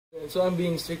So I'm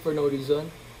being strict for no reason?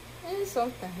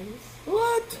 Sometimes.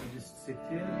 What? Just sit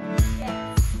here.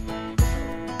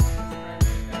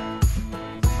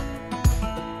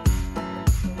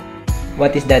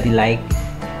 What is daddy like?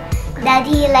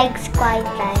 Daddy likes quiet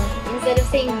time. Instead of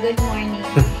saying good morning,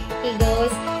 he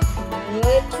goes,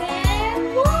 good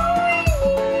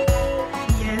morning.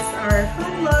 Yes, our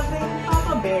fun-loving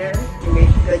Papa Bear. You make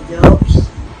good jokes.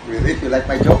 Really? You like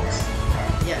my jokes?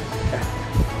 Yes.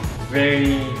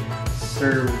 Very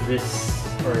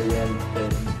service-oriented.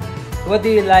 What do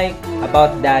you like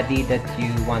about daddy that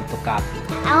you want to copy?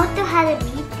 I want to have a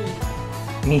meeting.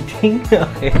 Meeting?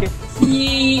 Okay.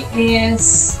 He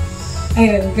is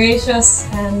gracious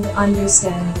and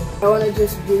understanding. I want to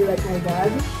just be like my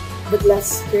dad, but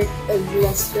less strict and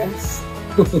less stressed.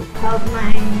 Help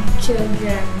my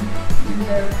children in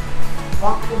their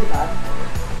walk with God.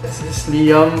 This is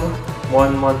Liam,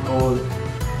 1 month old.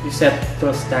 You set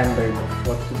to a standard of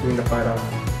what to do na parang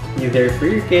be there for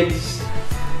your kids.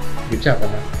 Good job,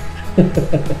 anak.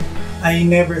 I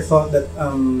never thought that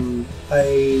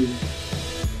I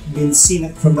been seen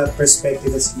it from that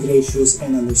perspective as gracious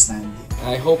and understanding.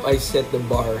 I hope I set the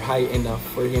bar high enough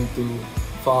for him to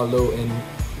follow and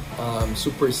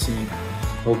supersede.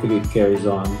 Hopefully it carries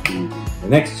on to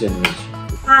the next generation.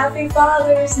 Happy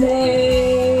Father's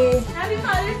Day! Happy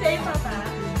Father's Day, Papa.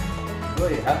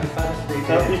 Boy, happy Father's Day.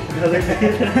 Happy Father's Day.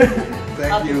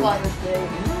 Thank you. Father's Day.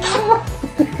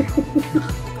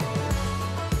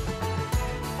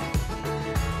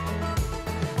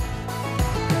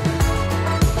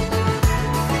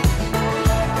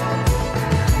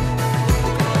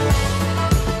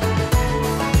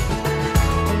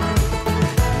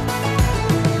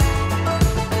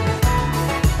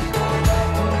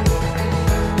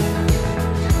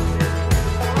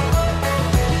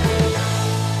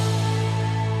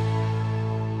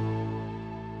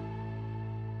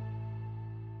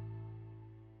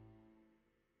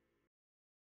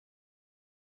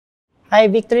 Hi,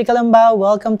 Victory Calamba.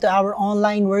 Welcome to our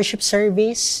online worship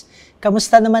service.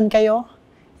 Kamusta naman kayo?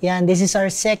 Yan, this is our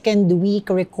second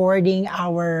week recording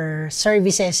our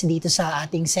services dito sa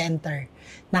ating center.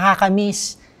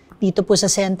 Nakakamiss dito po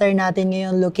sa center natin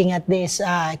ngayon looking at this.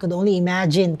 I could only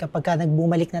imagine kapag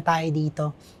nagbumalik na tayo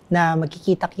dito na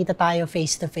magkikita-kita tayo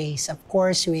face-to-face. Of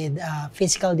course, with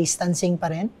physical distancing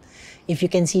pa rin. If you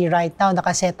can see right now,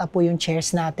 nakaset up po yung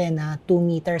chairs natin 2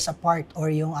 meters apart or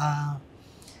yung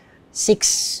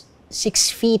 6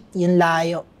 feet yung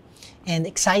layo. And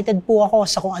excited po ako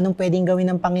sa kung anong pwedeng gawin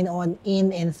ng Panginoon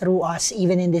in and through us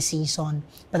even in this season.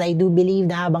 But I do believe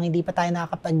na habang hindi pa tayo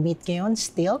nakakapag-meet ngayon,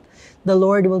 still, the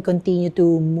Lord will continue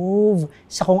to move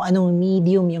sa kung anong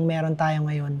medium yung meron tayo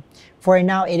ngayon. For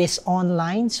now, it is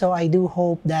online, so I do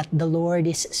hope that the Lord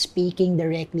is speaking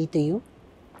directly to you.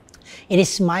 It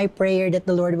is my prayer that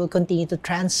the Lord will continue to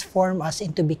transform us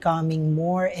into becoming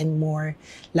more and more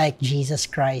like Jesus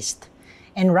Christ.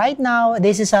 And right now,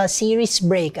 this is a series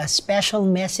break, a special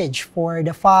message for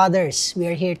the fathers. We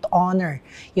are here to honor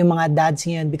yung mga dads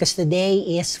ngayon because today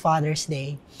is Father's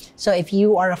Day. So if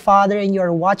you are a father and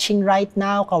you're watching right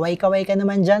now, kaway-kaway ka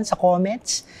naman dyan sa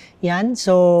comments. Yan.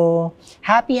 So,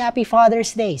 happy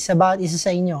Father's Day sa bawat isa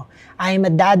sa inyo. I'm a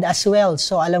dad as well,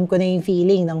 so alam ko na yung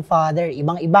feeling ng father,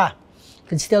 ibang-iba.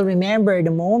 Could still remember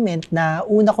the moment na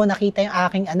una ko nakita yung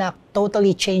aking anak,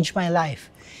 totally changed my life.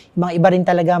 Ibang iba rin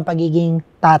talaga ang pagiging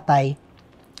tatay.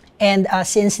 And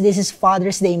since this is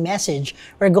Father's Day message,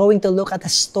 we're going to look at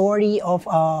a story of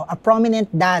a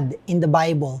prominent dad in the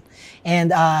Bible.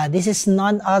 And this is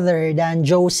none other than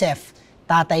Joseph,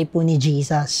 tatay po ni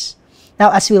Jesus.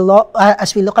 Now, as we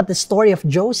look at the story of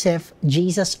Joseph,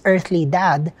 Jesus' earthly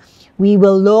dad, we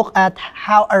will look at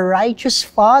how a righteous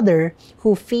father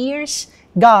who fears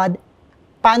God,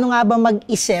 paano nga ba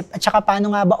mag-isip at saka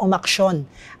paano nga ba umaksyon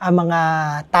ang mga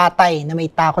tatay na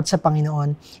may takot sa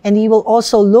Panginoon. And we will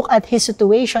also look at his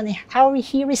situation and how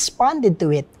he responded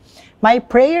to it. My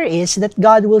prayer is that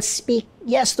God will speak,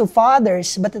 yes, to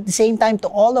fathers, but at the same time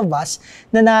to all of us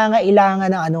na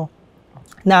nangangailangan ng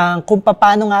kung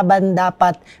paano nga ba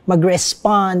dapat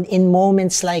mag-respond in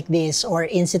moments like this or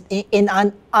in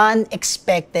an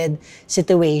unexpected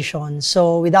situation.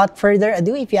 So without further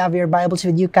ado, if you have your Bibles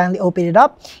with you, kindly open it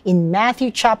up in Matthew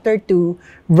chapter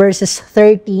 2, verses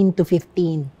 13 to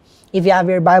 15. If you have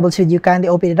your Bibles with you, kindly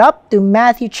open it up to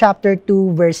Matthew chapter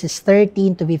 2, verses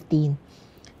 13 to 15.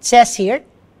 It says here,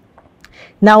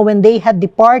 "Now when they had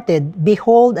departed,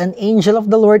 behold, an angel of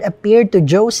the Lord appeared to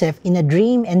Joseph in a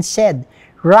dream and said,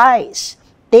 'Rise,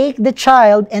 take the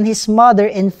child and his mother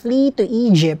and flee to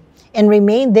Egypt, and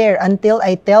remain there until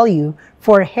I tell you,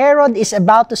 for Herod is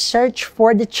about to search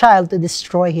for the child to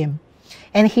destroy him.'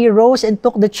 And he rose and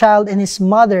took the child and his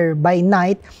mother by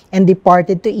night and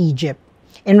departed to Egypt,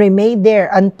 and remained there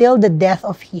until the death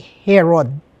of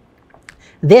Herod.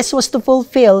 This was to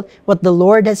fulfill what the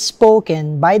Lord had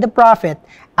spoken by the prophet,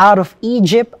 out of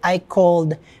Egypt I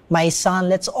called my son.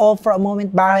 Let's all for a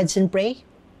moment bow our heads and pray.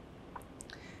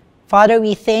 Father,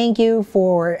 we thank you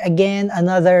for, again,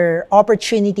 another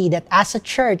opportunity that as a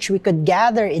church, we could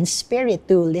gather in spirit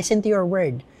to listen to your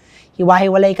word.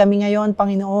 Hiwa-hiwalay kami ngayon,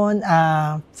 Panginoon.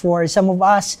 For some of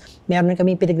us, meron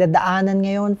kami pinagdadaanan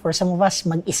ngayon. For some of us,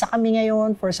 mag-isa kami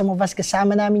ngayon. For some of us,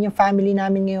 kasama namin yung family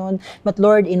namin ngayon. But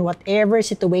Lord, in whatever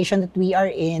situation that we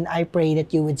are in, I pray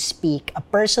that you would speak a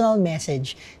personal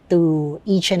message to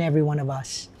each and every one of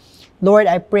us. Lord,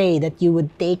 I pray that you would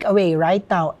take away right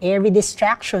now every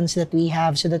distractions that we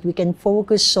have so that we can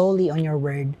focus solely on your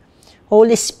word.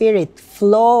 Holy Spirit,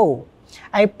 flow.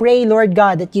 I pray, Lord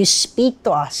God, that you speak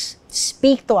to us.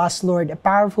 Speak to us, Lord, a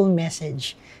powerful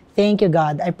message. Thank you,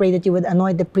 God. I pray that you would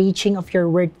anoint the preaching of your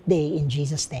word today in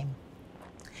Jesus' name.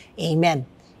 Amen.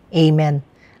 Amen.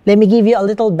 Let me give you a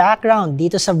little background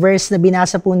dito sa verse na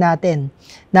binasa po natin.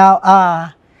 Now,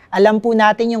 alam po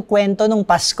natin yung kwento nung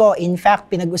Pasko. In fact,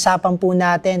 pinag-usapan po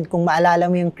natin, kung maalala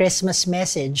mo yung Christmas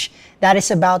message, that is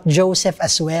about Joseph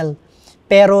as well.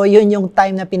 Pero yun yung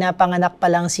time na pinapanganak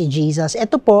pa lang si Jesus.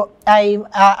 Ito po ay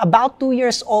about 2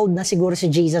 years old na siguro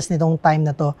si Jesus nitong time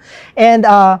na to. And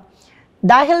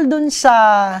dahil dun sa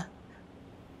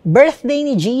birthday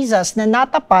ni Jesus na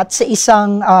natapat sa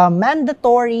isang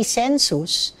mandatory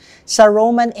census sa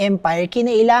Roman Empire,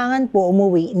 kinailangan po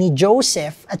umuwi ni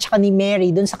Joseph at saka ni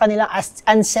Mary dun sa kanilang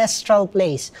ancestral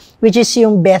place, which is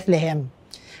yung Bethlehem.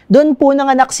 Doon po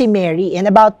nanganak si Mary,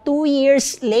 and about 2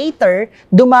 years later,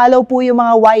 dumalaw po yung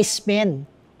mga wise men.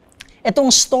 Itong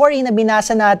story na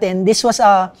binasa natin, this was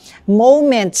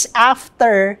moments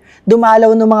after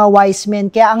dumalaw ng mga wise men.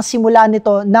 Kaya ang simula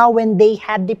nito, now when they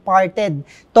had departed,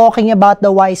 talking about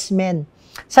the wise men.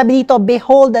 Sabi dito,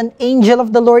 behold, an angel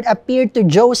of the Lord appeared to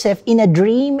Joseph in a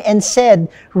dream and said,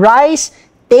 rise,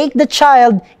 take the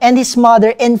child and his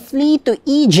mother and flee to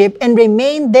Egypt and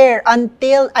remain there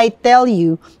until I tell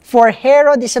you, for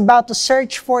Herod is about to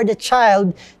search for the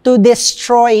child to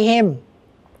destroy him.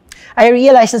 I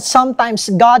realize that sometimes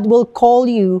God will call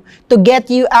you to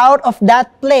get you out of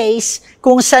that place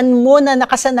kung saan mo na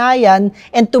nakasanayan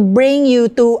and to bring you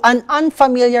to an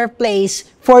unfamiliar place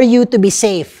for you to be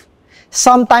safe.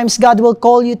 Sometimes God will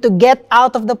call you to get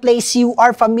out of the place you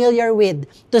are familiar with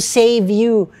to save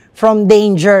you from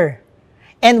danger.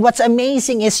 And what's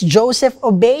amazing is Joseph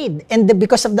obeyed. And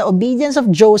because of the obedience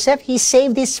of Joseph, he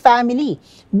saved his family.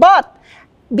 But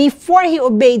before he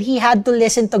obeyed, he had to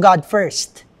listen to God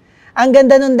first. Ang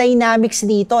ganda ng dynamics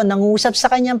dito, nangusap sa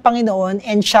kanyang Panginoon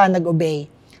and siya nag-obey.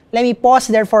 Let me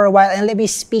pause there for a while and let me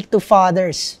speak to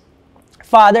fathers.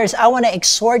 Fathers, I want to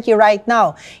exhort you right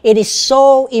now. It is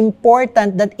so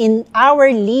important that in our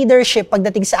leadership,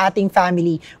 pagdating sa ating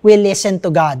family, we listen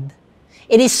to God.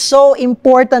 It is so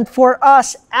important for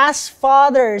us as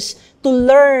fathers to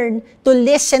learn to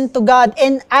listen to God.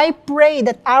 And I pray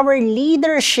that our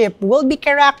leadership will be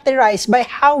characterized by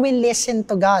how we listen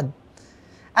to God.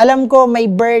 Alam ko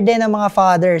may burden ng mga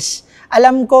fathers.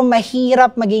 Alam ko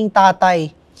mahirap maging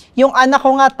tatay. Yung anak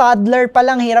ko nga, toddler pa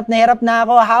lang, hirap na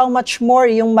ako. How much more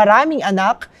yung maraming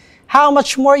anak? How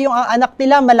much more yung ang anak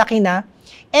nila malaki na?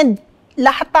 And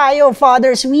lahat tayo,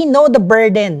 fathers, we know the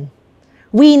burden.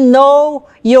 We know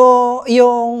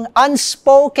yung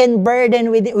unspoken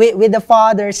burden with the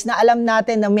fathers na alam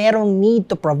natin na merong need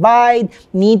to provide,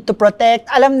 need to protect.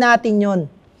 Alam natin yun.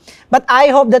 But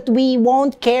I hope that we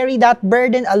won't carry that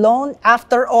burden alone.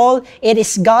 After all, it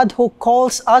is God who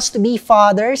calls us to be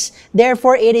fathers.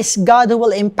 Therefore, it is God who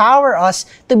will empower us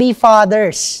to be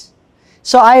fathers.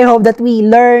 So I hope that we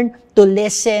learn to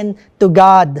listen to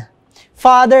God.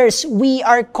 Fathers, we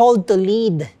are called to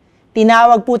lead.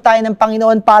 Tinawag po tayo ng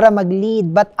Panginoon para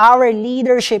mag-lead, but our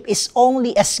leadership is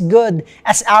only as good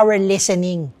as our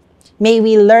listening. May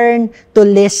we learn to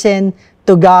listen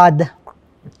to God.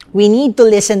 We need to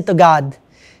listen to God.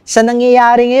 Sa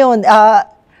nangyayari ngayon,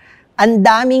 ang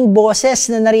daming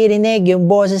boses na naririnig, yung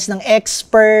boses ng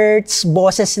experts,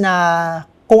 boses na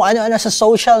kung ano-ano sa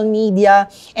social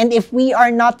media. And if we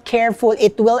are not careful,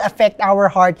 it will affect our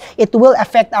heart. It will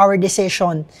affect our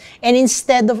decision. And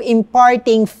instead of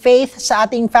imparting faith sa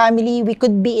ating family, we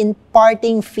could be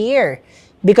imparting fear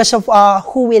because of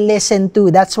who we listen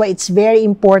to. That's why it's very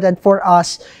important for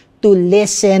us to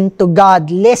listen to God.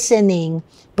 Listening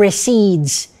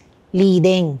precedes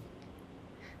leading.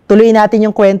 Tuloy natin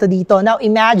yung kwento dito. Now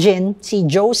imagine si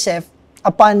Joseph,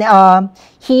 upon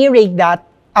hearing that,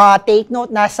 take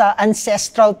note, nasa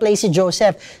ancestral place si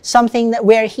Joseph. Something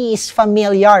where he is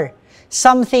familiar.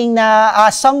 Something na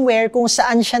somewhere kung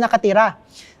saan siya nakatira.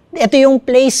 Ito yung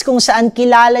place kung saan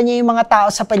kilala niya yung mga tao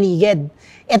sa paligid.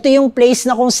 Ito yung place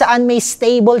na kung saan may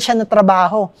stable siya na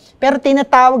trabaho. Pero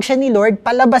tinatawag siya ni Lord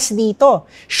palabas dito.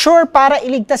 Sure, para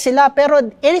iligtas sila, pero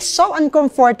it is so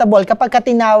uncomfortable kapag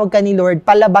tinawag ka ni Lord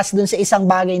palabas dun sa isang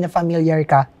bagay na familiar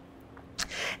ka.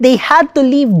 They had to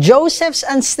leave Joseph's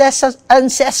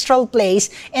ancestral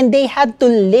place and they had to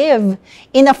live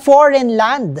in a foreign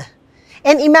land.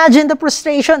 And imagine the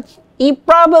frustration. He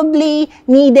probably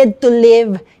needed to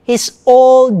leave his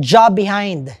old job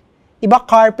behind. Diba,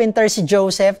 carpenter si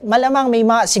Joseph? Malamang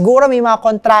siguro may mga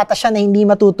kontrata siya na hindi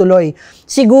matutuloy.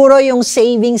 Siguro yung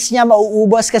savings niya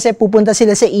mauubos kasi pupunta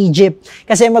sila sa Egypt.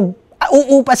 Kasi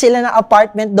uupa sila ng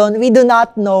apartment doon. We do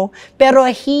not know. Pero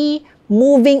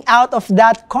moving out of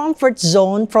that comfort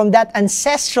zone from that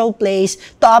ancestral place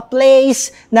to a place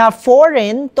na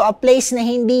foreign, to a place na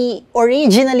hindi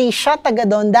originally siya taga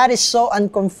doon, that is so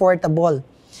uncomfortable.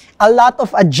 A lot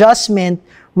of adjustment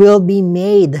will be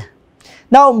made.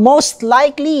 Now, most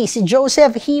likely, si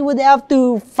Joseph, he would have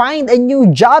to find a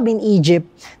new job in Egypt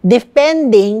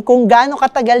depending kung gaano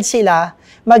katagal sila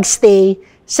magstay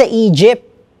sa Egypt.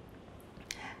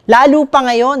 Lalo pa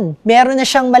ngayon, meron na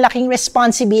siyang malaking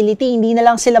responsibility. Hindi na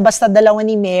lang sila basta dalawa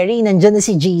ni Mary, nandyan na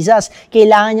si Jesus.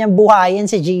 Kailangan niyang buhayin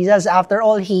si Jesus. After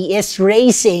all, He is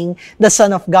raising the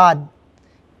Son of God.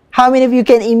 How many of you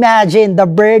can imagine the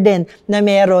burden na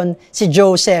meron si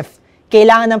Joseph?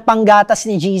 Kailangan ng panggatas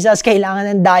ni Jesus, kailangan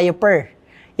ng diaper.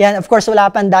 Yan, of course, wala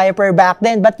pang diaper back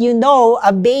then. But you know,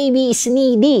 a baby is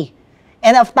needy.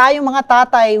 And of tayong mga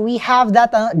tatay, we have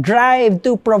that drive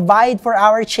to provide for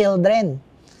our children.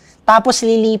 Tapos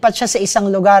lilipat siya sa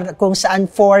isang lugar kung saan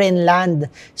foreign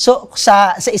land. So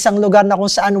sa isang lugar na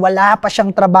kung saan wala pa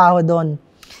siyang trabaho doon.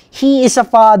 He is a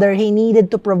father, he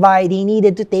needed to provide, he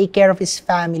needed to take care of his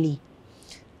family.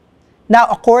 Now,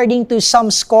 according to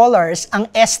some scholars, ang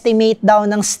estimate daw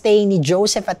ng stay ni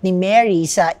Joseph at ni Mary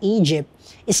sa Egypt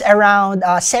is around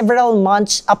several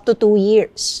months up to 2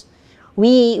 years.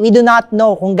 We do not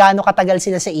know kung gaano katagal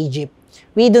sila sa Egypt.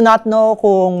 We do not know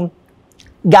kung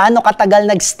gaano katagal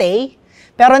nagstay.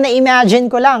 Pero na-imagine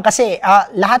ko lang kasi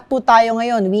lahat po tayo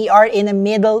ngayon, we are in the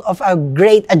middle of a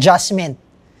great adjustment.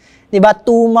 Diba?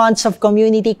 2 months of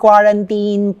community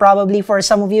quarantine, probably for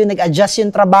some of you, nag-adjust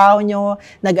yung trabaho nyo,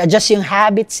 nag-adjust yung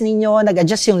habits ninyo,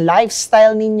 nag-adjust yung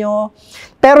lifestyle ninyo.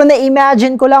 Pero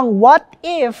na-imagine ko lang, what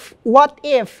if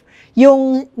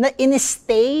yung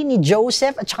in-stay ni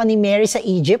Joseph at saka ni Mary sa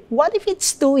Egypt, what if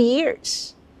it's 2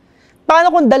 years? Paano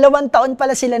kung 2 taon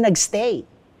pala sila nagstay?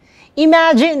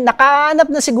 Imagine, nakahanap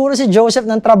na siguro si Joseph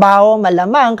ng trabaho,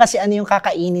 malamang kasi ano yung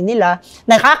kakainin nila.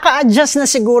 Nakaka-adjust na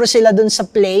siguro sila dun sa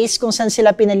place kung saan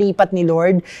sila pinalipat ni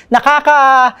Lord.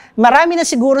 Marami na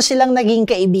siguro silang naging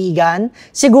kaibigan.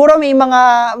 Siguro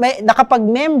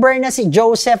nakapag-member na si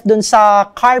Joseph dun sa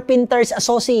Carpenters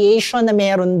Association na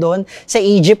meron dun sa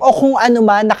Egypt. O kung ano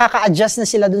man, nakaka-adjust na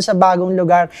sila dun sa bagong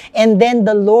lugar. And then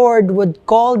the Lord would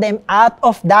call them out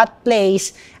of that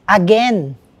place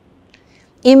again.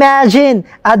 Imagine,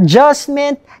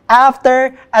 adjustment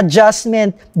after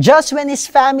adjustment. Just when his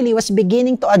family was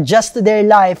beginning to adjust to their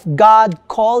life, God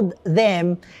called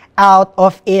them out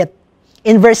of it.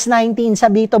 In verse 19,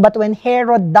 sabi dito, but when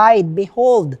Herod died,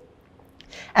 behold,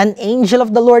 an angel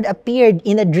of the Lord appeared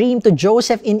in a dream to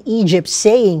Joseph in Egypt,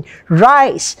 saying,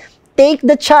 rise, take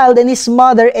the child and his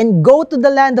mother and go to the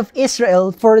land of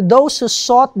Israel, for those who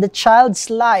sought the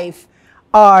child's life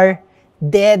are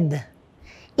dead.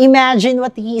 Imagine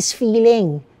what he is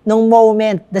feeling nung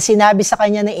moment na sinabi sa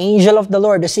kanya ng angel of the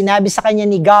Lord o sinabi sa kanya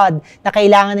ni God na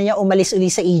kailangan na niya umalis uli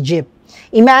sa Egypt.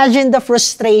 Imagine the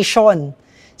frustration.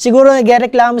 Siguro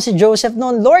nagreklamo si Joseph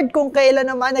noon, Lord, kung kailan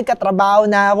naman nagkatrabaho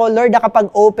na ako, Lord,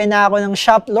 nakapag-open na ako ng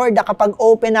shop, Lord,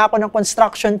 nakapag-open na ako ng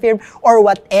construction firm, or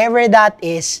whatever that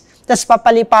is. Tapos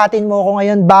papalipatin mo ko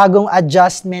ngayon, bagong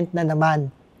adjustment na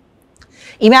naman.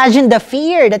 Imagine the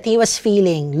fear that he was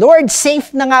feeling. Lord,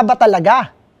 safe na nga ba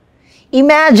talaga?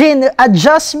 Imagine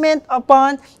adjustment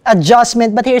upon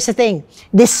adjustment. But here's the thing.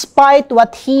 Despite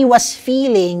what he was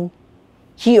feeling,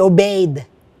 he obeyed.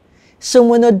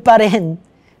 Sumunod pa rin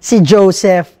si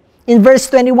Joseph. In verse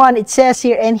 21, it says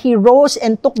here, and he rose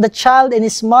and took the child and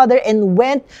his mother and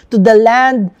went to the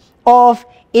land of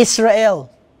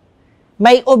Israel.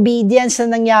 May obedience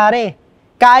na nangyari.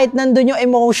 Kahit nandun yung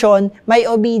emotion, may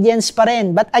obedience pa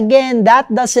rin. But again, that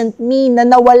doesn't mean na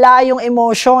nawala yung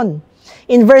emotion.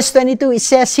 In verse 22, it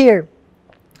says here,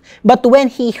 but when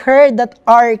he heard that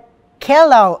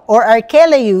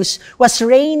Archelaus was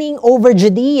reigning over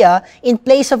Judea in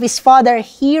place of his father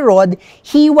Herod,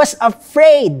 he was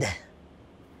afraid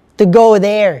to go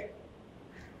there.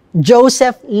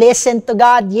 Joseph listened to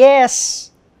God, yes.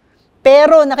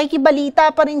 Pero nakikibalita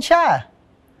pa rin siya.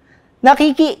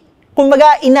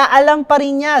 Kumbaga, inaalam pa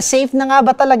rin niya, safe na nga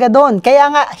ba talaga doon? Kaya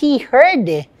nga, he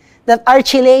heard that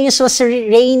Archelaus was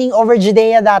reigning over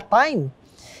Judea that time.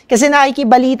 Kasi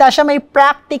nakikibalita siya, may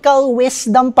practical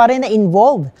wisdom pa rin na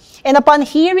involved. And upon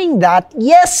hearing that,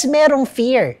 yes, merong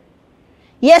fear.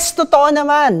 Yes, totoo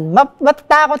naman.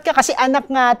 Matatakot ka kasi anak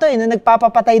nga to, nung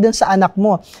nagpapapatay dun sa anak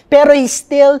mo. Pero he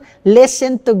still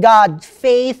listened to God.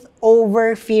 Faith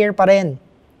over fear pa rin.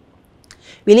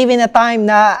 We live in a time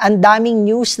na ang daming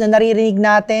news na naririnig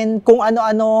natin, kung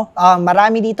ano-ano,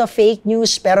 marami dito fake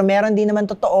news, pero meron din naman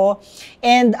totoo.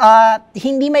 And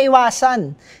hindi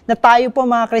maiwasan na tayo po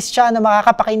mga Kristiyano,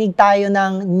 makakapakinig tayo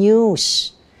ng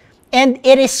news. And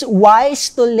it is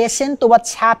wise to listen to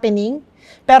what's happening.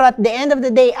 Pero at the end of the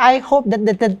day, I hope that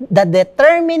the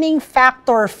determining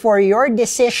factor for your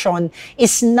decision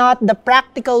is not the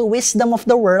practical wisdom of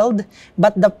the world,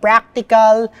 but the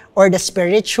practical or the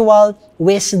spiritual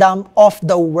wisdom of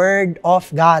the Word of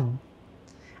God.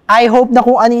 I hope na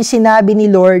kung ano yung sinabi ni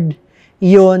Lord,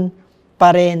 yun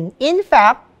pa rin. In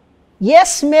fact,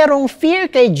 yes, merong fear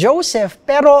kay Joseph,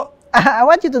 pero I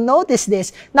want you to notice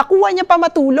this, nakuha niya pa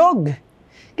matulog.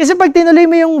 Kasi pag tinuloy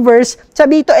mo yung verse,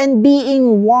 sabi ito, and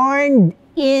being warned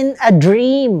in a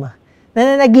dream.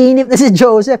 Nananaginip na si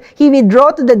Joseph. He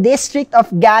withdrew to the district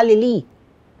of Galilee.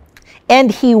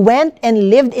 And he went and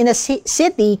lived in a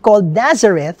city called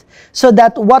Nazareth, so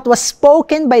that what was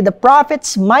spoken by the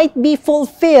prophets might be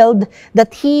fulfilled,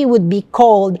 that he would be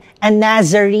called a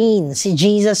Nazarene. Si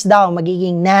Jesus daw,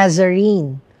 magiging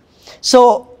Nazarene.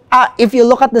 So, if you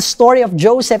look at the story of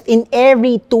Joseph, in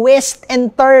every twist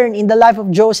and turn in the life of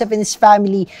Joseph and his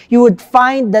family, you would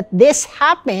find that this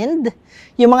happened,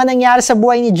 yung mga nangyari sa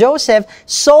buhay ni Joseph,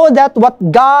 so that what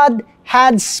God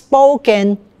had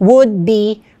spoken would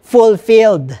be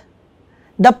fulfilled.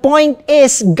 The point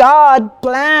is, God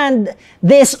planned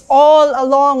this all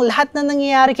along. Lahat na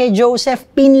nangyayari kay Joseph,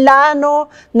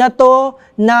 pinlano na to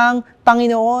ng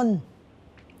Panginoon.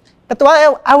 But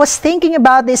while I was thinking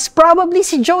about this, probably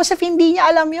si Joseph hindi niya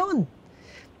alam yun.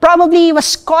 Probably he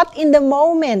was caught in the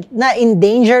moment na in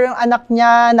danger yung anak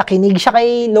niya, nakinig siya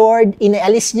kay Lord,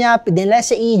 inaalis niya, pinila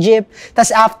sa Egypt,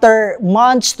 tas after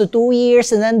months to 2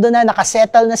 years, nandun na,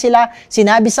 nakasettle na sila,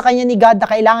 sinabi sa kanya ni God na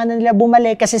kailangan na nila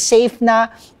bumalik kasi safe na.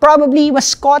 Probably he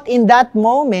was caught in that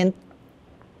moment.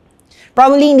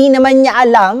 Probably hindi naman niya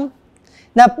alam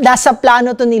na nasa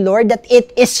plano to ni Lord, that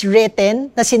it is written,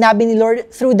 na sinabi ni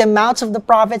Lord through the mouths of the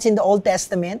prophets in the Old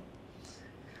Testament.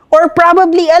 Or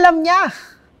probably alam niya.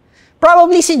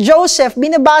 Probably si Joseph,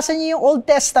 binabasa niya yung Old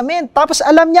Testament. Tapos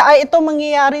alam niya, ay ito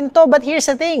mangyayari nito. But here's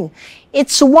the thing.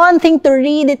 It's one thing to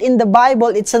read it in the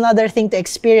Bible, it's another thing to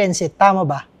experience it. Tama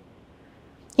ba?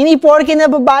 Hindi porke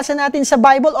nababasa natin sa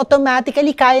Bible,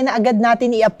 automatically kaya na agad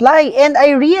natin i-apply. And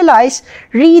I realize,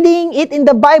 reading it in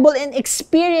the Bible and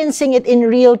experiencing it in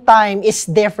real time is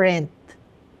different.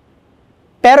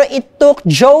 Pero it took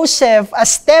Joseph a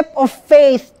step of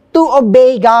faith to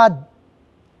obey God.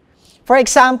 For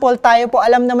example, tayo po,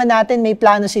 alam naman natin may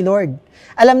plano si Lord.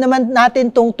 Alam naman natin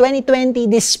tong 2020,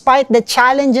 despite the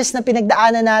challenges na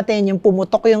pinagdaanan natin, yung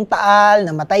pumutok yung taal,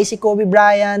 namatay si Kobe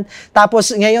Bryant,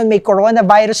 tapos ngayon may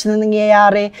coronavirus na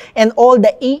nangyayari, and all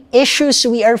the issues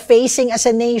we are facing as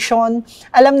a nation,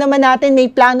 alam naman natin may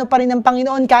plano pa rin ng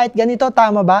Panginoon kahit ganito,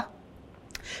 tama ba?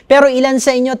 Pero ilan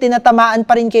sa inyo, tinatamaan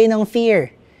pa rin kayo ng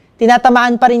fear.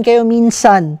 Tinatamaan pa rin kayo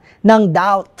minsan ng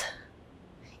doubt.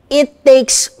 It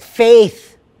takes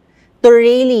faith to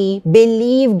really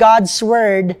believe God's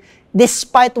word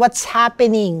despite what's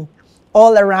happening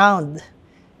all around.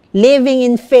 Living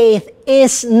in faith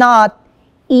is not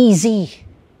easy.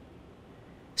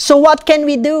 So what can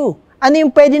we do? Ano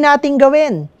yung pwede nating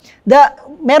gawin?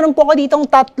 Meron po ko ditong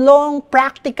tatlong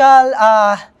practical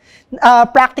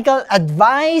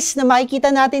advice na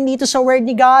makikita natin dito sa word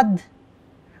ni God.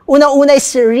 Una-una is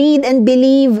read and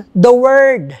believe the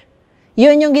word.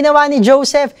 Yun yung ginawa ni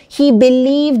Joseph. He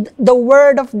believed the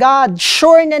word of God.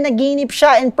 Sure na naginip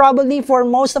siya, and probably for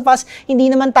most of us,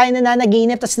 hindi naman tayo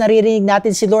nananaginip tapos naririnig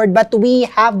natin si Lord, but we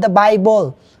have the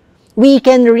Bible. We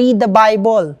can read the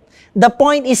Bible. The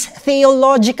point is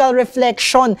theological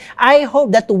reflection. I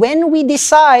hope that when we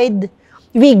decide,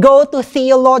 we go to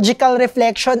theological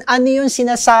reflection, ano yung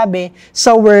sinasabi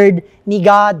sa word ni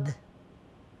God.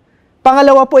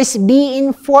 Pangalawa po is be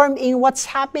informed in what's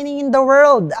happening in the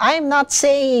world. I'm not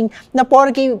saying na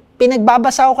porke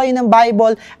pinagbabasa ko kayo ng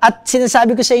Bible at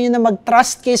sinasabi ko sa inyo na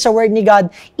mag-trust kayo sa Word ni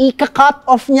God, ika-cut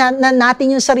off na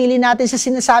natin yung sarili natin sa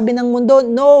sinasabi ng mundo.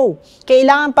 No!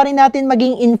 Kailangan pa rin natin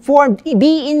maging informed.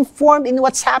 Be informed in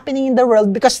what's happening in the world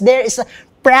because there is a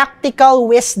practical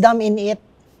wisdom in it.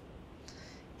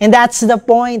 And that's the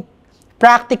point.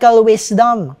 Practical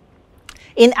wisdom.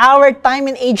 In our time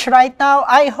and age right now,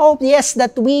 I hope, yes,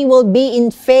 that we will be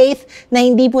in faith na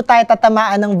hindi po tayo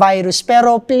tatamaan ng virus.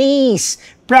 Pero please,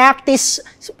 practice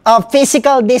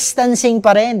physical distancing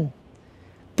pa rin.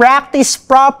 Practice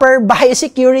proper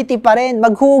biosecurity pa rin.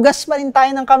 Maghugas pa rin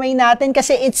tayo ng kamay natin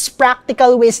kasi it's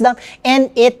practical wisdom and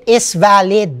it is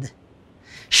valid.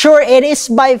 Sure, it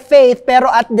is by faith, pero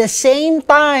at the same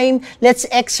time, let's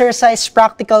exercise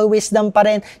practical wisdom pa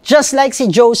rin. Just like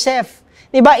si Joseph.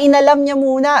 Diba, inalam niya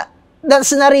muna,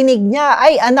 narinig niya,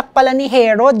 ay, anak pala ni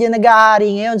Herod, yung nag-aari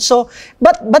ngayon. So,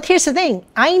 but here's the thing,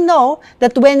 I know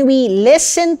that when we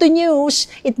listen to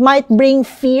news, it might bring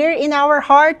fear in our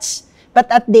hearts, but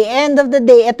at the end of the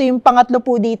day, ito yung pangatlo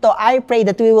po dito, I pray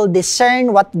that we will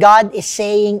discern what God is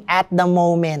saying at the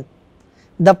moment.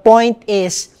 The point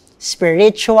is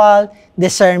spiritual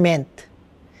discernment.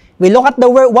 We look at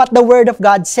what the Word of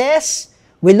God says,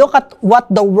 we look at what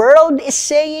the world is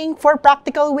saying for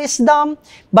practical wisdom,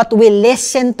 but we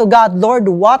listen to God. Lord,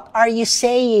 what are you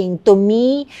saying to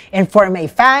me and for my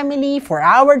family, for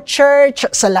our church,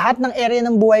 sa lahat ng area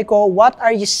ng buhay ko, what are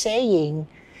you saying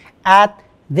at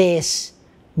this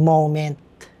moment?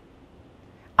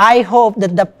 I hope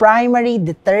that the primary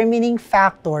determining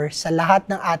factor sa lahat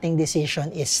ng ating decision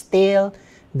is still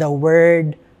the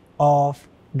Word of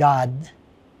God.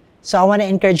 So I want to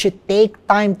encourage you, take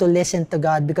time to listen to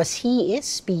God because He is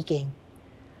speaking.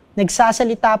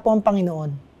 Nagsasalita po ang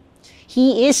Panginoon.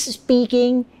 He is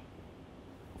speaking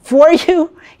for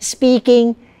you,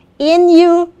 speaking in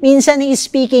you. Minsan He is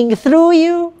speaking through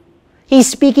you.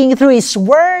 He's speaking through His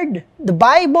Word, the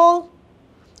Bible.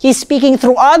 He's speaking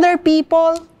through other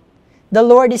people. The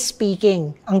Lord is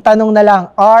speaking. Ang tanong na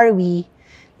lang, are we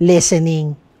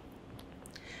listening?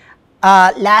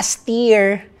 Last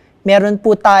year, meron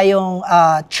po tayong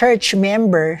church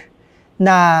member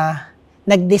na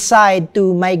nag-decide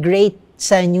to migrate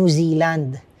sa New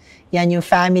Zealand. Yan yung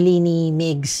family ni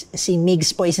Migs. Si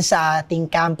Migs po isa sa ating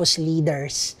campus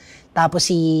leaders. Tapos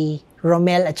si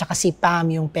Romel at saka si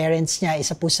Pam, yung parents niya,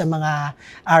 isa po sa mga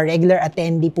regular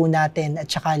attendee po natin at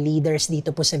saka leaders dito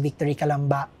po sa Victory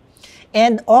Calamba.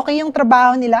 And okay yung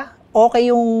trabaho nila.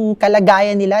 Okay yung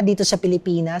kalagayan nila dito sa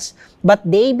Pilipinas, but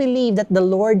they believe that the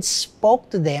Lord spoke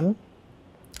to them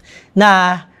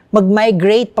na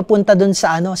mag-migrate papunta dun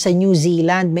sa New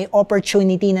Zealand. May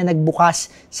opportunity na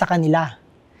nagbukas sa kanila.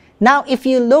 Now, if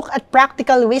you look at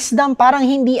practical wisdom, parang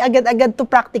hindi agad-agad to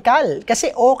practical.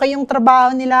 Kasi okay yung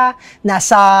trabaho nila,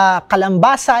 nasa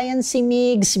Calamba Science si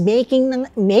Migs,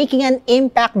 making an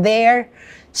impact there.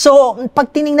 So,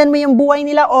 pag tiningnan mo yung buhay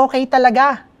nila, okay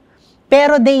talaga.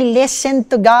 Pero they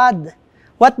listened to God.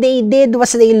 What they did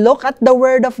was they look at the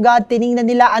Word of God, tinignan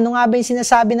nila ano nga ba yung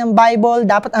sinasabi ng Bible,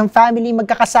 dapat ang family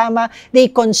magkakasama.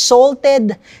 They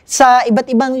consulted sa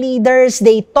iba't ibang leaders,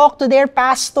 they talked to their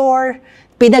pastor,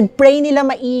 pinag-pray nila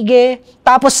maigi.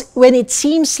 Tapos when it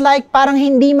seems like parang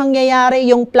hindi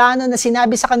mangyayari yung plano na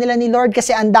sinabi sa kanila ni Lord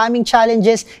kasi ang daming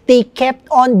challenges, they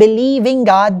kept on believing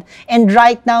God. And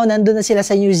right now, nandun na sila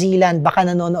sa New Zealand, baka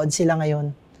nanonood sila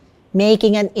ngayon.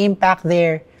 Making an impact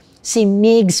there. Si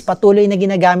Migs patuloy na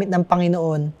ginagamit ng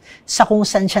Panginoon sa kung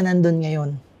saan siya nandun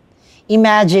ngayon.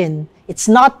 Imagine,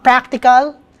 it's not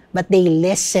practical, but they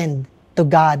listened to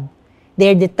God.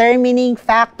 Their determining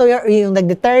factor, yung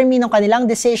nag-determine ng kanilang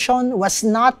decision was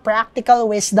not practical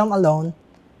wisdom alone.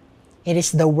 It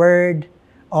is the Word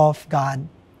of God.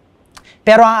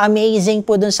 Pero ang amazing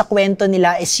po dun sa kwento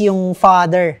nila is yung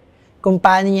father, kung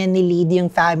paano niya ni-lead yung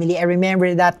family. I remember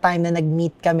that time na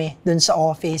nag-meet kami dun sa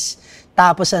office.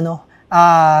 Tapos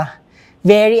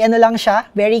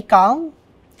very calm.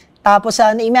 Tapos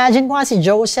imagine ko nga si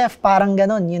Joseph, parang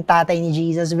ganun, yung tatay ni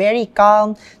Jesus. Very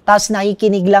calm, tapos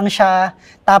nakikinig lang siya.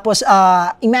 Tapos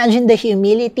imagine the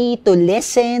humility to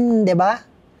listen, di ba?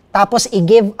 Tapos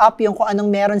i-give up yung kung anong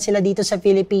meron sila dito sa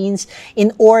Philippines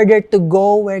in order to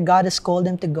go where God has called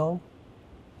them to go.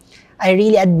 I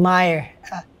really admire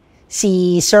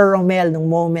si Sir Romel nung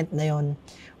moment na yun.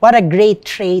 What a great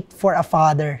trait for a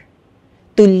father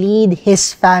to lead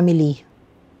his family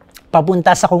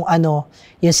papunta sa kung ano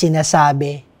yung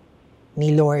sinasabi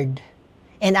ni Lord.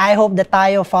 And I hope that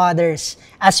tayo, fathers,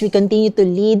 as we continue to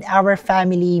lead our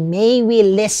family, may we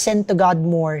listen to God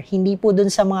more. Hindi po dun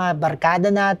sa mga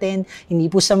barkada natin, hindi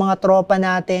po sa mga tropa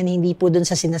natin, hindi po dun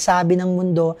sa sinasabi ng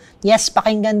mundo. Yes,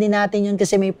 pakinggan din natin yun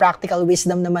kasi may practical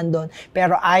wisdom naman dun.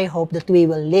 Pero I hope that we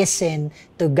will listen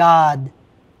to God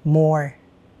more.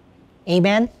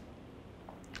 Amen?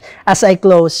 As I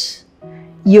close,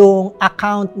 yung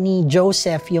account ni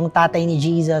Joseph, yung tatay ni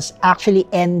Jesus, actually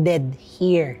ended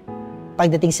here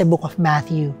pagdating sa book of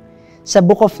Matthew. Sa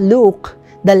book of Luke,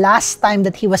 the last time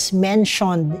that he was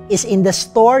mentioned is in the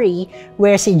story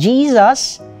where si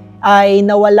Jesus ay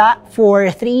nawala for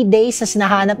 3 days as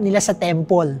nahanap nila sa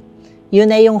temple.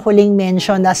 Yun na yung huling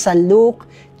mention na sa Luke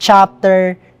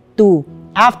chapter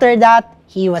 2. After that,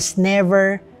 he was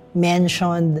never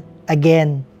mentioned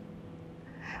again.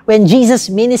 When Jesus'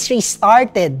 ministry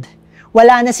started,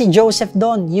 wala na si Joseph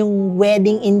doon. Yung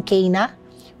wedding in Cana,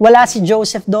 wala si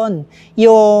Joseph doon.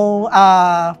 Yung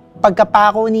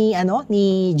pagkapako ni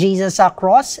Jesus sa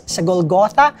cross, sa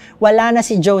Golgotha, wala na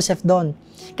si Joseph doon.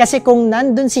 Kasi kung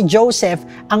nandun si Joseph,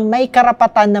 ang may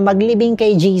karapatan na maglibing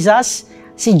kay Jesus,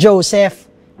 si Joseph.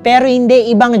 Pero hindi,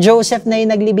 ibang Joseph na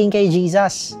yung naglibing kay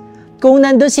Jesus. Kung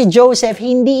nandun si Joseph,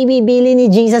 hindi ibibili ni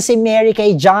Jesus si Mary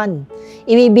kay John.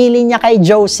 Ibibili niya kay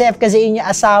Joseph kasi yun yung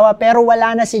asawa, pero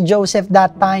wala na si Joseph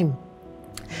that time.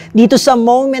 Dito sa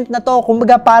moment na to,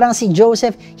 kumbaga parang si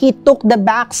Joseph, he took the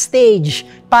backstage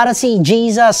para si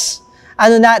Jesus,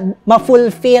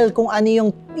 ma-fulfill kung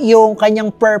ano yung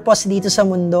kanyang purpose dito sa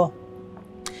mundo.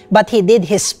 But he did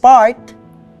his part.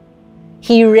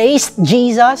 He raised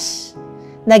Jesus.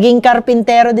 Naging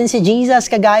karpintero din si Jesus,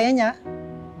 kagaya niya.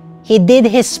 He did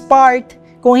his part.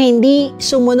 Kung hindi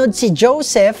sumunod si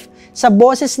Joseph sa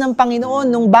boses ng Panginoon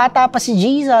nung bata pa si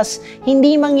Jesus,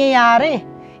 hindi mangyayari.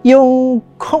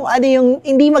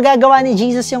 Hindi magagawa ni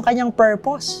Jesus yung kanyang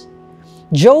purpose.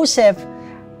 Joseph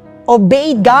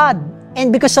obeyed God. And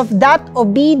because of that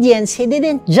obedience, he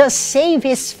didn't just save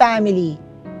his family.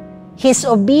 His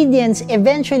obedience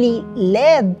eventually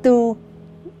led to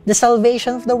the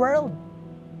salvation of the world.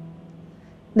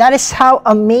 That is how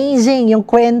amazing yung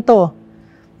kwento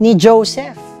ni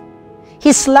Joseph.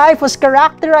 His life was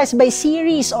characterized by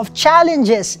series of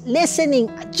challenges, listening,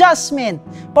 adjustment,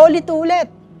 paulit-ulit.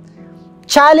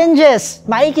 Challenges,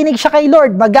 makikinig siya kay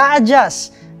Lord,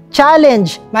 mag-a-adjust. Challenge,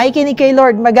 makikinig kay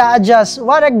Lord, mag-a-adjust.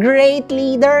 What a great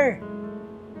leader!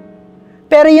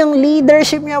 Pero yung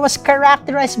leadership niya was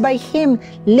characterized by him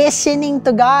listening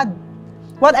to God.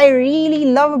 What I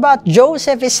really love about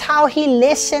Joseph is how he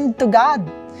listened to God.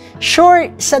 Sure,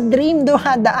 sa dream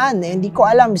dumadaan, hindi ko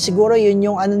alam, siguro yun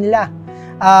yung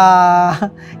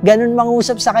ganun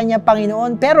mangusap sa kanya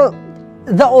Panginoon. Pero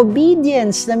the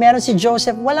obedience na meron si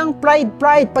Joseph, walang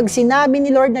pride. Pag sinabi ni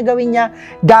Lord na gawin niya,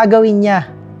 gagawin niya.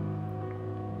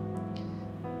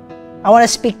 I want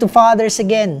to speak to fathers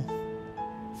again.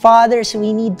 Fathers, we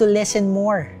need to listen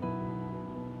more.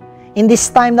 In this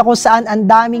time na kung saan ang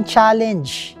daming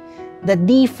challenge, the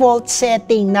default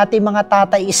setting natin mga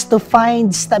tatay is to find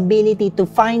stability, to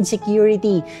find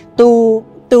security, to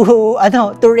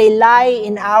rely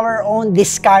in our own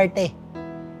diskarte.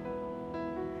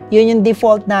 Yun yung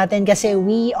default natin kasi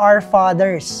we are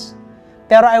fathers.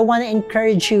 Pero I want to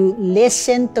encourage you,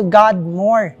 listen to God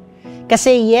more.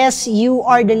 Kasi yes, you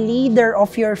are the leader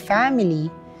of your family,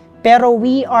 pero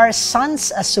we are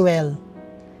sons as well.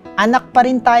 Anak pa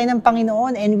rin tayo ng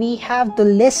Panginoon and we have to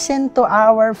listen to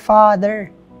our Father.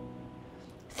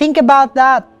 Think about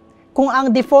that. Kung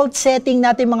ang default setting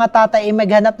natin mga tatay ay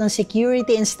maghanap ng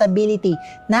security and stability,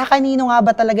 kanino nga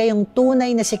ba talaga yung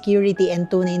tunay na security and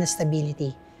tunay na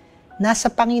stability? Nasa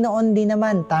Panginoon din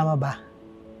naman, tama ba?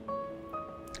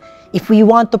 If we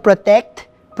want to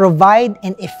protect, provide,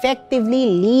 and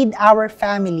effectively lead our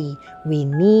family, we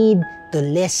need to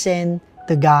listen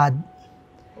to God.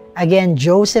 Again,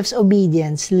 Joseph's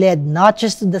obedience led not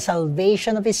just to the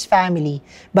salvation of his family,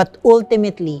 but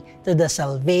ultimately to the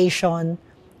salvation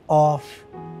of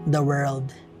the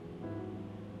world.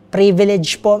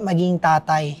 Privilege po maging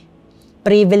tatay.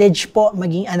 Privilege po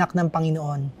maging anak ng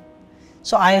Panginoon.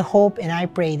 So I hope and I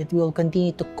pray that we will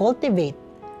continue to cultivate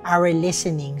our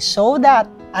listening so that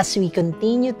as we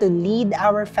continue to lead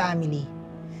our family,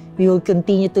 we will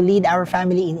continue to lead our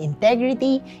family in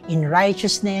integrity, in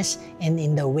righteousness, and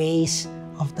in the ways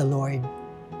of the Lord.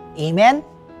 Amen?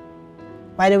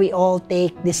 Why don't we all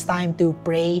take this time to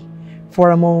pray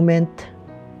for a moment?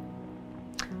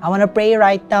 I want to pray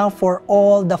right now for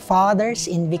all the fathers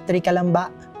in Victory Calamba.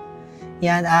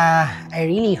 Yan, I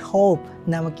really hope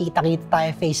na magkita-kita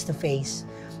tayo face to face.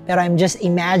 Pero I'm just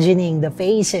imagining the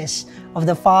faces of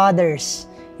the fathers,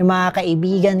 yung mga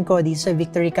kaibigan ko dito sa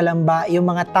Victory Calamba, yung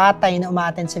mga tatay na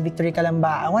umattend sa Victory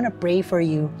Calamba, I want to pray for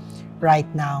you right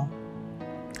now.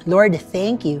 Lord,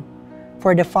 thank you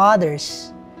for the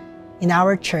fathers in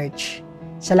our church.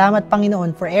 Salamat,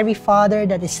 Panginoon, for every father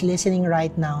that is listening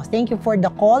right now. Thank you for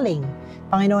the calling.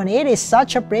 Panginoon, it is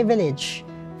such a privilege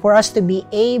for us to be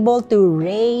able to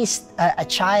raise a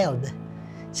child.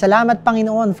 Salamat,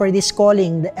 Panginoon, for this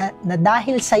calling na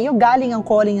dahil sa iyo galing ang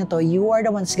calling na to, you are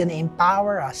the ones gonna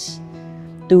empower us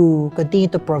to continue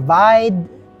to provide,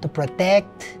 to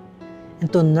protect,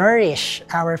 and to nourish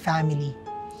our family.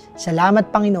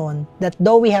 Salamat, Panginoon, that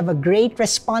though we have a great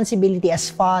responsibility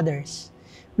as fathers,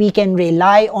 we can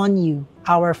rely on you,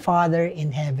 our Father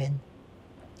in heaven.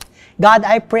 God,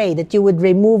 I pray that you would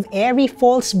remove every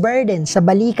false burden sa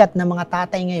balikat ng mga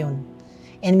tatay ngayon,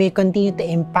 and may continue to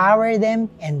empower them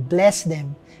and bless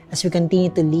them as we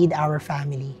continue to lead our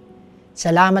family.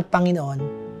 Salamat, Panginoon.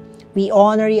 We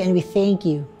honor you and we thank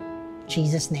you. In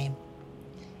Jesus' name.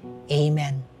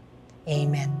 Amen.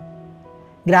 Amen.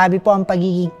 Grabe po ang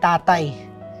pagiging tatay.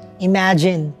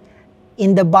 Imagine,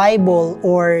 in the Bible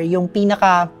or yung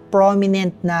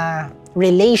pinaka-prominent na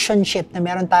relationship na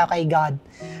meron tayo kay God,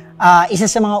 isa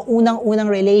sa mga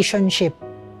unang-unang relationship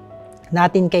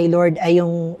natin kay Lord ay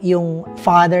yung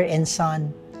father and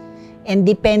son. And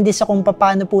depende sa kung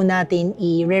paano po natin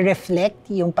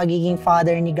i-reflect yung pagiging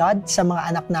father ni God sa mga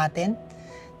anak natin.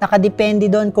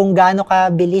 Nakadepende doon kung gaano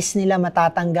kabilis nila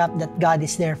matatanggap that God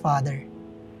is their father.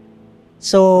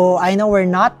 So, I know we're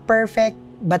not perfect,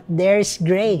 but there's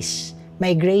grace.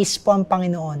 May grace po ang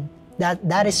Panginoon.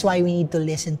 That is why we need to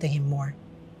listen to Him more.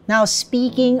 Now,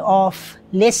 speaking of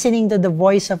listening to the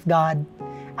voice of God,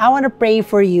 I want to pray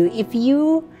for you. If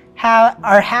you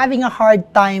are having a hard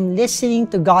time listening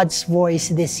to God's voice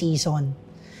this season,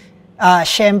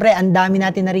 syempre, ang dami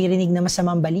natin naririnig na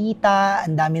masamang balita,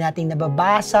 ang dami nating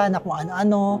nababasa na kung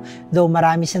ano-ano, though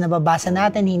marami sa nababasa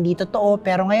natin, hindi totoo,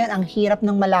 pero ngayon, ang hirap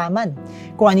ng malaman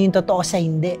kung ano yung totoo sa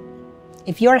hindi.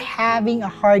 If you're having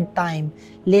a hard time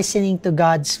listening to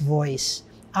God's voice,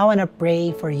 I want to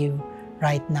pray for you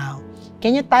right now.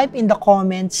 Can you type in the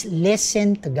comments,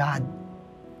 listen to God?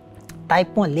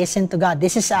 Type mo, listen to God.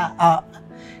 This is a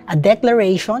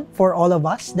declaration for all of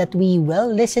us that we will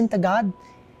listen to God.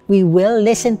 We will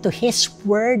listen to His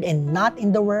Word and not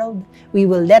in the world. We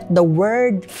will let the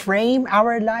Word frame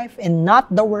our life and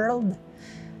not the world.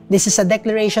 This is a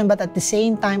declaration, but at the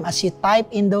same time, as you type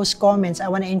in those comments, I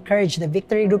want to encourage the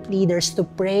Victory Group leaders to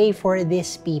pray for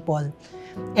these people.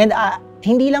 And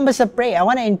hindi lang basta pray, I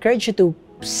want to encourage you to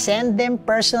send them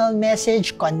personal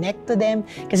message, connect to them,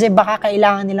 kasi baka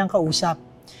kailangan nilang kausap.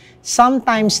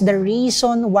 Sometimes the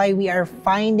reason why we are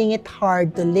finding it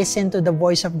hard to listen to the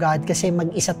voice of God kasi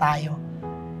mag-isa tayo.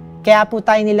 Kaya po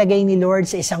tayo nilagay ni Lord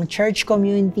sa isang church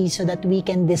community so that we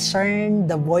can discern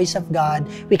the voice of God.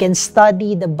 We can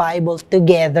study the Bible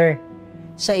together.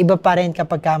 So iba pa rin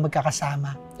kapag ka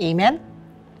magkakasama. Amen?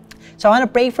 So I want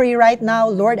to pray for you right now.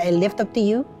 Lord, I lift up to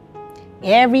you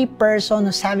every person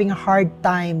who's having a hard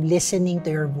time listening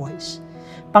to your voice.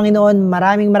 Panginoon,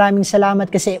 maraming salamat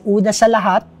kasi una sa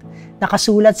lahat,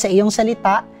 nakasulat sa iyong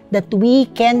salita that we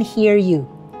can hear you.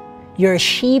 Your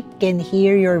sheep can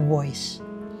hear your voice.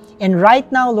 And right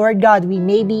now, Lord God, we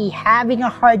may be having a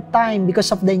hard time because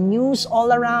of the news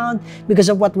all around, because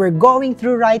of what we're going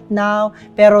through right now.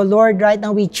 Pero Lord, right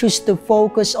now, we choose to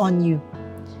focus on you.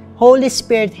 Holy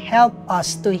Spirit, help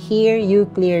us to hear you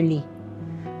clearly.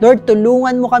 Lord,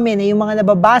 tulungan mo kami na yung mga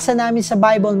nababasa namin sa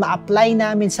Bible, ma-apply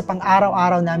namin sa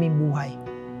pang-araw-araw naming buhay.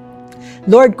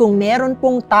 Lord, kung meron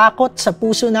pong takot sa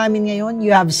puso namin ngayon, you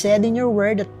have said in your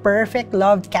word that perfect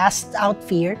love casts out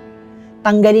fear.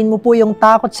 Tanggalin mo po yung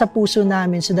takot sa puso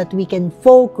namin so that we can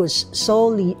focus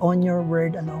solely on your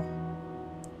word alone.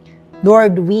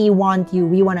 Lord, we want you.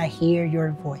 We want to hear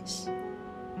your voice.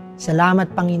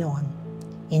 Salamat, Panginoon.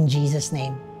 In Jesus'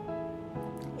 name.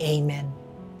 Amen.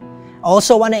 I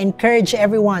also want to encourage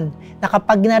everyone na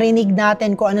kapag narinig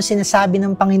natin kung ano sinasabi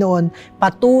ng Panginoon,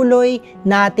 patuloy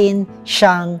natin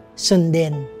siyang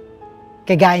sundin.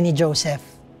 Kagaya ni Joseph.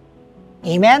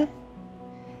 Amen?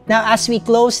 Now, as we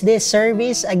close this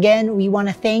service, again, we want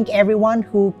to thank everyone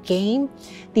who came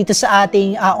dito sa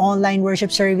ating online worship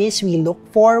service. We look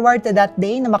forward to that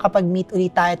day na makapag-meet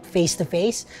ulit tayo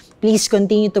face-to-face. Please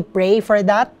continue to pray for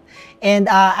that. And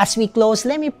as we close,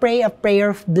 let me pray a prayer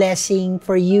of blessing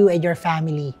for you and your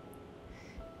family.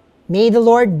 May the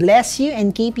Lord bless you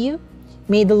and keep you.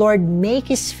 May the Lord make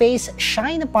His face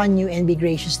shine upon you and be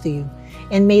gracious to you.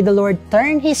 And may the Lord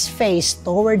turn His face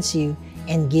towards you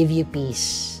and give you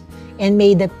peace. And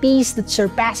may the peace that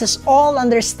surpasses all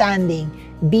understanding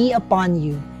be upon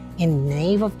you in the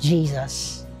name of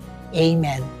Jesus.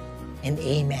 Amen and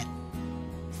amen.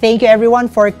 Thank you everyone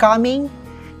for coming.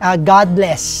 God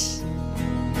bless.